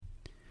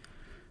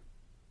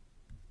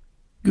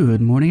Good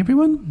morning,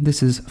 everyone.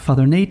 This is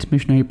Father Nate,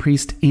 missionary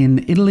priest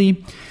in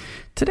Italy.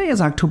 Today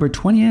is October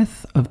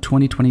 20th of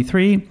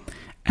 2023,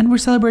 and we're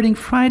celebrating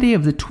Friday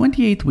of the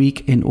 28th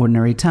week in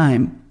Ordinary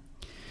Time.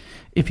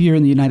 If you're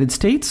in the United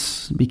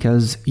States,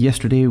 because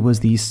yesterday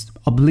was the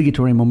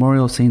obligatory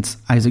memorial of Saints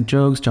Isaac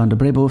Jogues, John de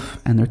Brebeuf,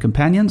 and their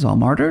companions, all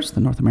martyrs, the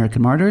North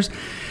American martyrs,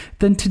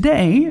 then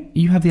today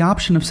you have the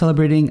option of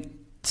celebrating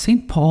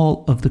St.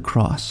 Paul of the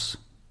Cross,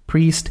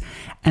 priest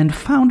and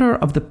founder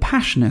of the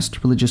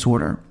Passionist religious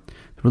order.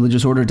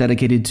 Religious order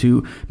dedicated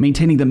to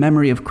maintaining the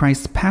memory of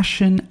Christ's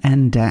passion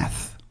and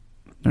death.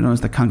 They're known as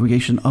the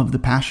Congregation of the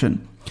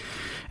Passion.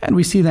 And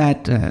we see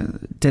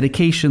that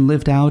dedication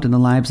lived out in the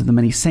lives of the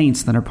many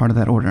saints that are part of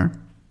that order.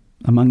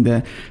 Among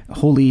the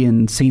holy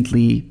and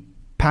saintly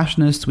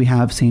Passionists, we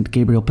have St.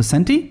 Gabriel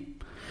Possenti,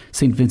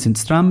 St. Vincent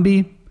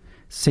Strambi,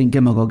 St.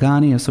 Gemma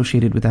Golgani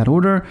associated with that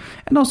order,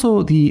 and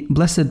also the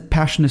Blessed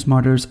Passionist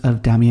Martyrs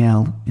of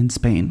Daimiel in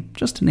Spain,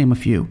 just to name a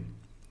few.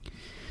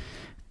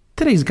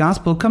 Today's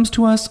Gospel comes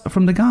to us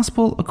from the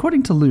Gospel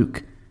according to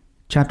Luke,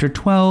 chapter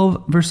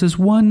 12, verses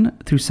 1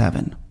 through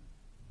 7.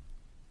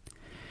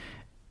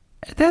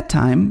 At that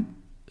time,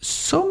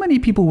 so many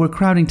people were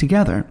crowding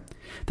together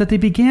that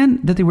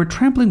they were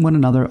trampling one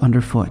another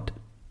underfoot.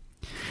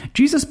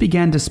 Jesus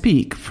began to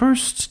speak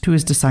first to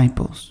his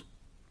disciples.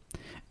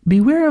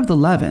 Beware of the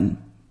leaven,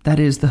 that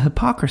is, the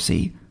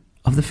hypocrisy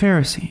of the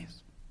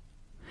Pharisees.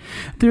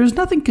 There is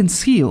nothing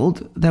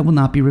concealed that will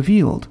not be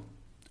revealed,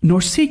 nor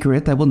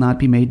secret that will not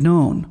be made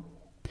known.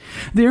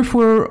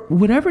 Therefore,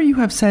 whatever you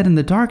have said in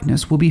the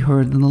darkness will be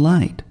heard in the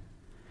light,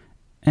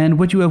 and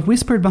what you have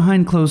whispered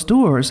behind closed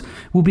doors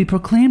will be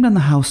proclaimed on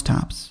the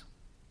housetops.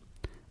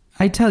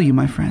 I tell you,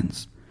 my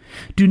friends,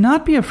 do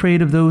not be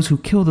afraid of those who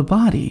kill the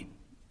body,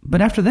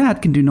 but after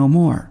that can do no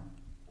more.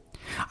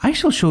 I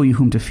shall show you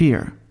whom to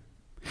fear.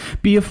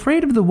 Be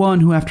afraid of the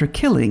one who after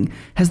killing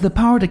has the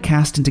power to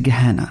cast into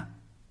Gehenna.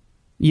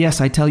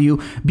 Yes, I tell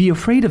you, be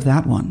afraid of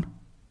that one.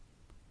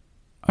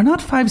 Are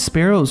not 5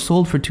 sparrows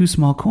sold for 2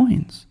 small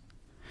coins?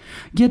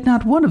 Yet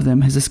not one of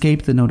them has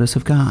escaped the notice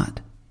of God.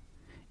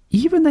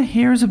 Even the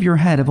hairs of your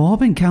head have all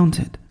been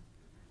counted.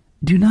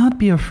 Do not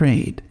be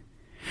afraid.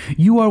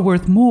 You are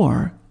worth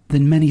more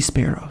than many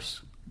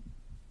sparrows.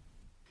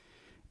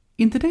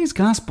 In today's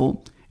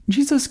Gospel,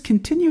 Jesus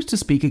continues to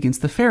speak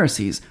against the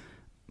Pharisees,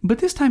 but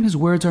this time his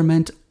words are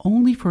meant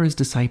only for his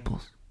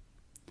disciples.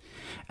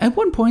 At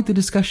one point, the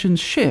discussion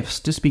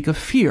shifts to speak of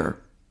fear,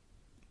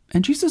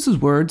 and Jesus'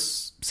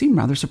 words seem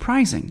rather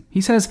surprising. He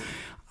says,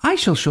 I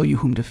shall show you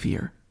whom to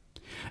fear.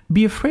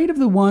 Be afraid of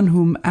the one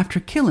whom,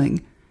 after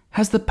killing,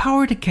 has the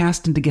power to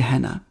cast into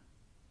Gehenna.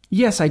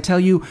 Yes, I tell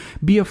you,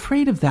 be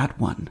afraid of that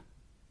one.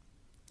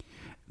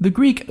 The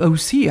Greek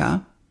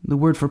ousia, the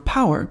word for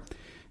power,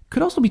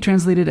 could also be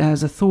translated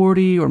as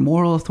authority or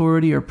moral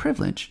authority or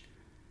privilege.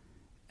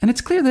 And it's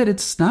clear that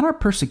it's not our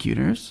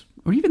persecutors,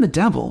 or even the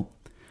devil,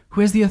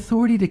 who has the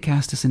authority to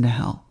cast us into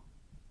hell.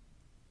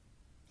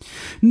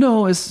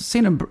 No, as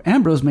St.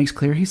 Ambrose makes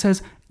clear, he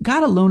says,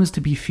 God alone is to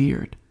be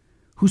feared,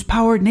 whose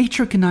power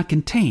nature cannot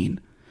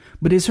contain,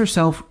 but is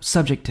herself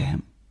subject to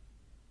him.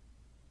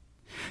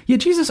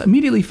 Yet Jesus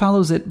immediately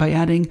follows it by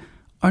adding,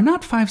 Are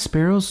not 5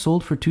 sparrows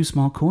sold for 2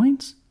 small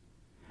coins?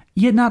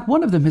 Yet not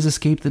one of them has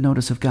escaped the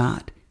notice of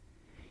God.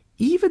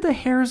 Even the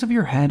hairs of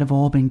your head have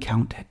all been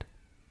counted.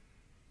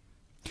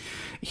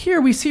 Here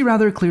we see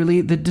rather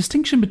clearly the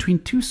distinction between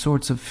 2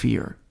 sorts of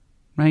fear,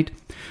 right?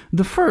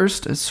 The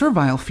first, a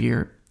servile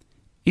fear,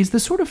 is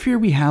the sort of fear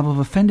we have of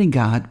offending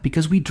God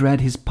because we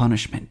dread his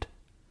punishment.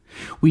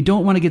 We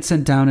don't want to get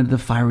sent down into the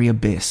fiery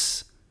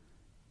abyss.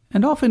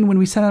 And often when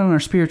we set out on our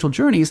spiritual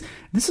journeys,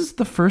 this is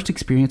the first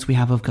experience we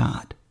have of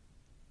God.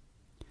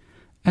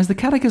 As the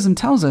Catechism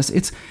tells us,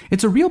 it's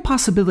a real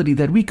possibility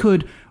that we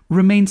could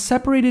remain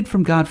separated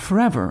from God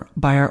forever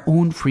by our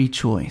own free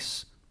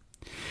choice.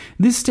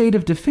 This state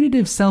of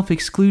definitive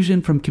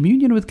self-exclusion from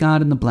communion with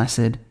God and the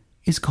blessed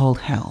is called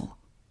hell.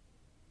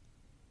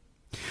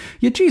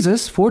 Yet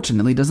Jesus,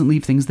 fortunately, doesn't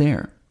leave things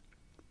there.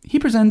 He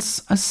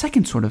presents a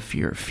second sort of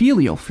fear,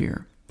 filial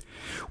fear,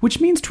 which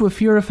means to a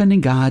fear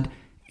offending God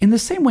in the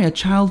same way a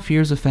child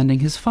fears offending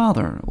his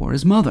father or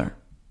his mother.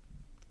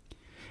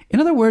 In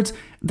other words,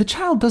 the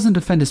child doesn't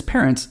offend his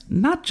parents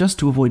not just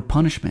to avoid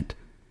punishment,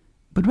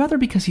 but rather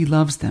because he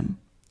loves them,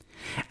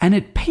 and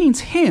it pains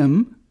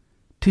him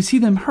to see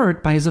them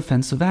hurt by his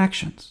offensive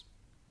actions.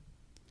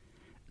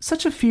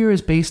 Such a fear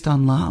is based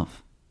on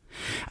love.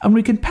 And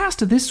we can pass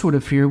to this sort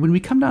of fear when we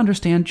come to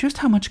understand just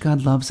how much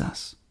God loves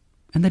us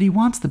and that he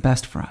wants the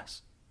best for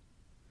us.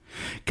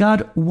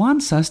 God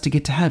wants us to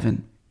get to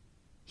heaven.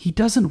 He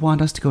doesn't want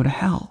us to go to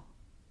hell.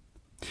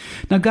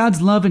 Now,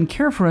 God's love and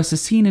care for us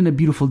is seen in a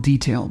beautiful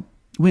detail.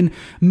 When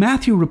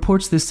Matthew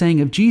reports this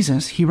saying of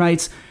Jesus, he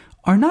writes,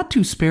 Are not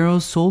 2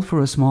 sparrows sold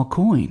for a small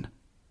coin?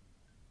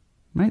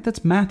 Right?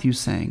 That's Matthew's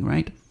saying,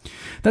 right?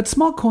 That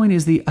small coin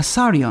is the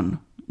asarion,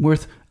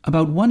 worth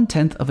about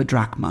 1/10 of a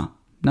drachma.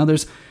 Now,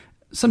 there's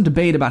some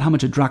debate about how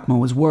much a drachma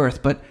was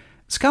worth, but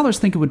scholars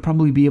think it would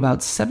probably be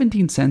about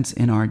 17 cents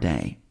in our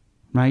day,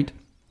 right?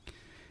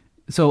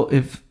 So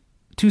if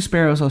 2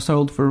 sparrows are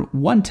sold for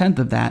 1/10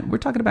 of that, we're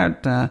talking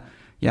about,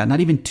 not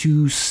even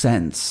 2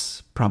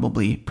 cents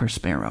probably per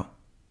sparrow.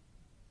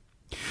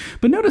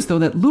 But notice, though,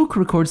 that Luke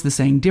records the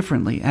saying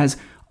differently, as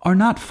are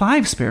not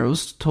 5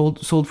 sparrows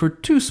sold for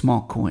 2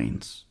 small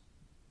coins?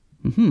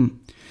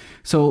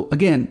 So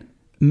again,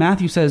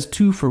 Matthew says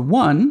 2 for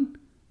 1,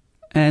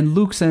 and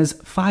Luke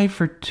says 5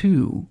 for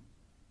 2,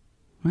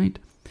 right?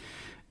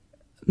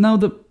 Now,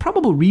 the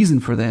probable reason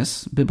for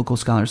this, biblical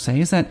scholars say,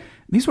 is that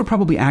these were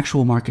probably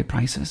actual market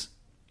prices.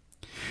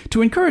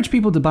 To encourage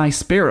people to buy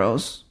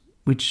sparrows,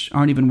 which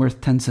aren't even worth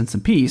 10 cents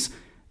apiece,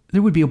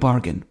 there would be a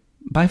bargain.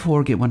 Buy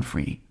 4, get 1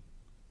 free.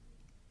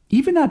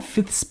 Even that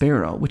 5th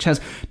sparrow, which has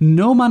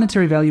no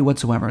monetary value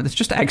whatsoever, that's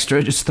just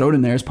extra, just throw it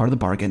in there as part of the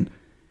bargain.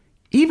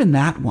 Even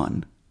that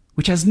one,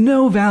 which has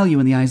no value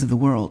in the eyes of the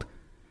world,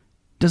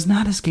 does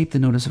not escape the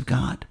notice of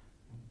God,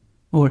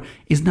 or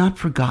is not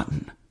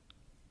forgotten.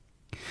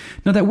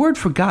 Now, that word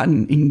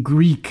forgotten in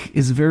Greek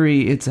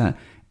it's a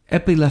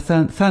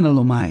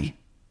epilethanalomai.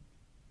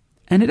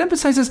 And it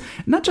emphasizes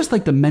not just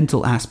like the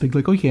mental aspect,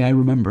 like, okay, I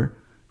remember,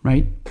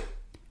 right?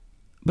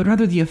 But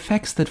rather the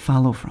effects that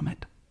follow from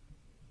it,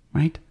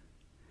 right?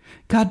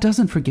 God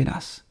doesn't forget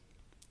us.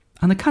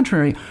 On the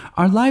contrary,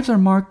 our lives are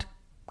marked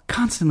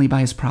constantly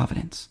by his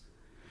providence,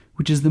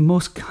 which is the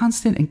most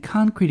constant and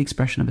concrete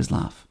expression of his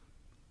love.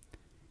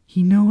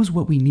 He knows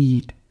what we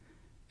need,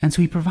 and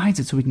so he provides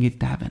it so we can get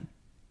to heaven.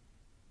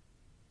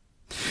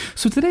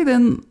 So today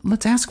then,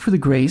 let's ask for the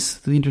grace,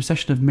 through the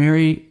intercession of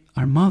Mary,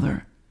 our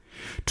mother,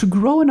 to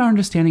grow in our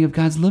understanding of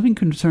God's loving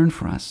concern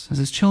for us as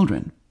his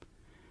children,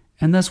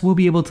 and thus we'll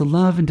be able to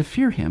love and to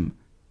fear him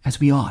as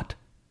we ought.